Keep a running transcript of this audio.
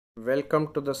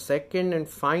Welcome to the second and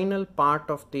final part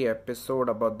of the episode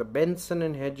about the Benson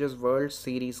and Hedges World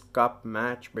Series Cup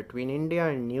match between India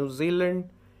and New Zealand,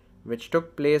 which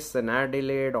took place in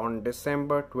Adelaide on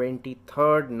December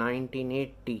 23rd,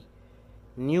 1980.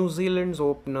 New Zealand's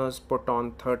openers put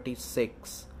on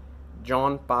 36.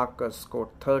 John Parker scored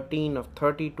 13 of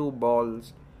 32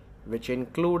 balls, which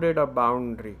included a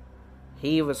boundary.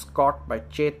 He was caught by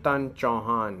Chetan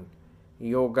Chauhan.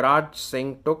 Yograj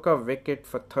Singh took a wicket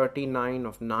for 39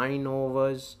 of 9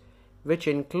 overs, which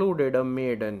included a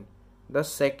maiden. The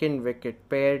second wicket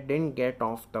pair didn't get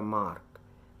off the mark.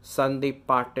 Sandeep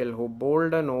Patil, who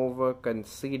bowled an over,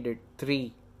 conceded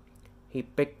 3. He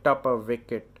picked up a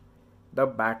wicket. The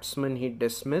batsman he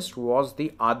dismissed was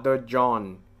the other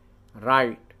John.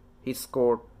 Wright. He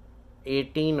scored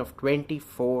 18 of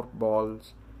 24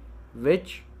 balls,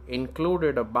 which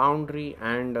included a boundary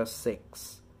and a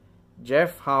 6.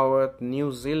 Jeff Howarth,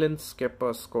 New Zealand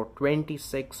skipper, scored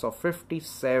 26 of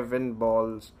 57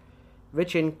 balls,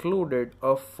 which included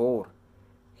a 4.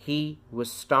 He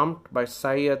was stumped by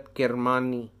Syed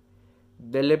Kirmani.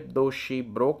 Dilip Doshi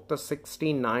broke the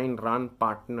 69-run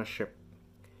partnership.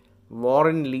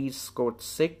 Warren Lees scored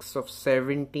 6 of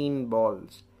 17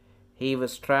 balls. He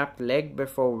was trapped leg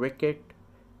before wicket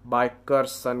by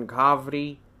Karsan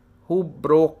Ghavri, who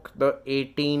broke the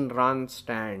 18-run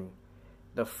stand.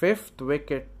 The fifth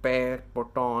wicket pair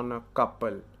put on a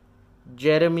couple.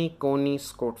 Jeremy Coney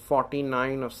scored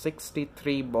 49 of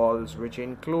 63 balls, which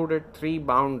included 3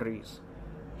 boundaries.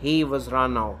 He was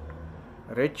run out.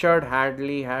 Richard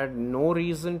Hadley had no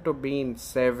reason to be in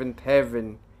 7th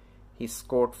heaven. He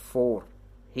scored 4.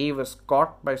 He was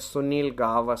caught by Sunil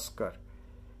Gavaskar.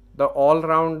 The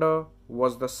all-rounder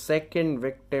was the second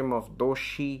victim of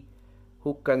Doshi,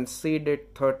 who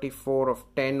conceded 34 of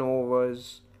 10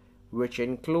 overs, which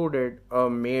included a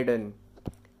maiden.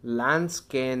 Lance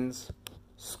Cairns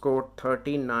scored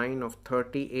 39 of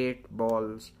 38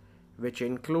 balls, which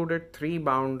included 3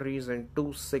 boundaries and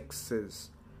 2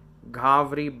 sixes.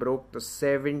 Ghavri broke the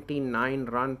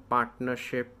 79-run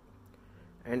partnership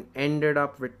and ended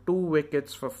up with 2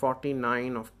 wickets for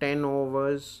 49 of 10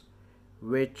 overs,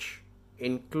 which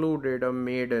included a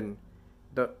maiden.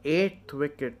 The 8th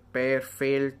wicket pair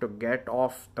failed to get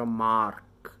off the mark.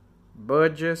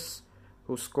 Burgess,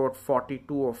 who scored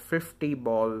 42 of 50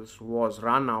 balls, was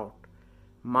run out.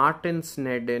 Martin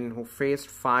Snedden, who faced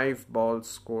 5 balls,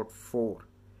 scored 4.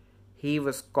 He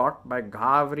was caught by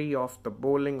Ghavri off the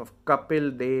bowling of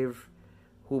Kapil Dev,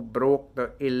 who broke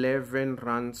the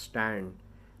 11-run stand.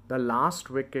 The last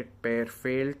wicket pair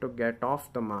failed to get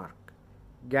off the mark.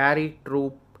 Gary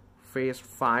Troop faced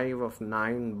 5 of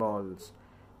 9 balls.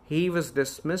 He was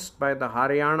dismissed by the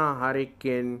Haryana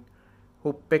Hurricane,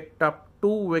 who picked up 2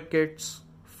 wickets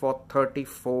for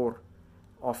 34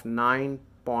 of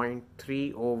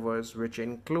 9.3 overs, which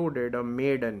included a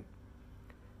maiden.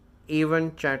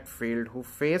 Evan Chatfield, who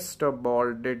faced a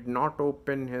ball, did not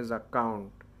open his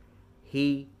account.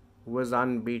 He was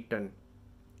unbeaten.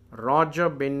 Roger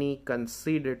Binney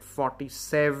conceded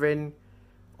 47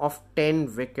 of 10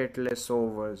 wicketless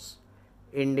overs.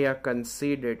 India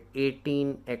conceded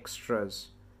 18 extras.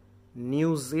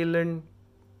 New Zealand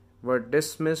were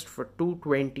dismissed for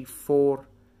 224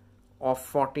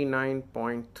 of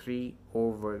 49.3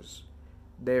 overs.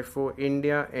 Therefore,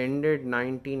 India ended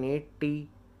 1980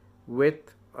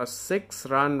 with a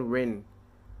 6-run win.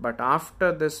 But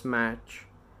after this match,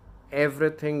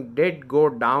 everything did go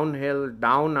downhill,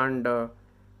 down under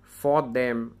for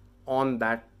them on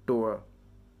that tour.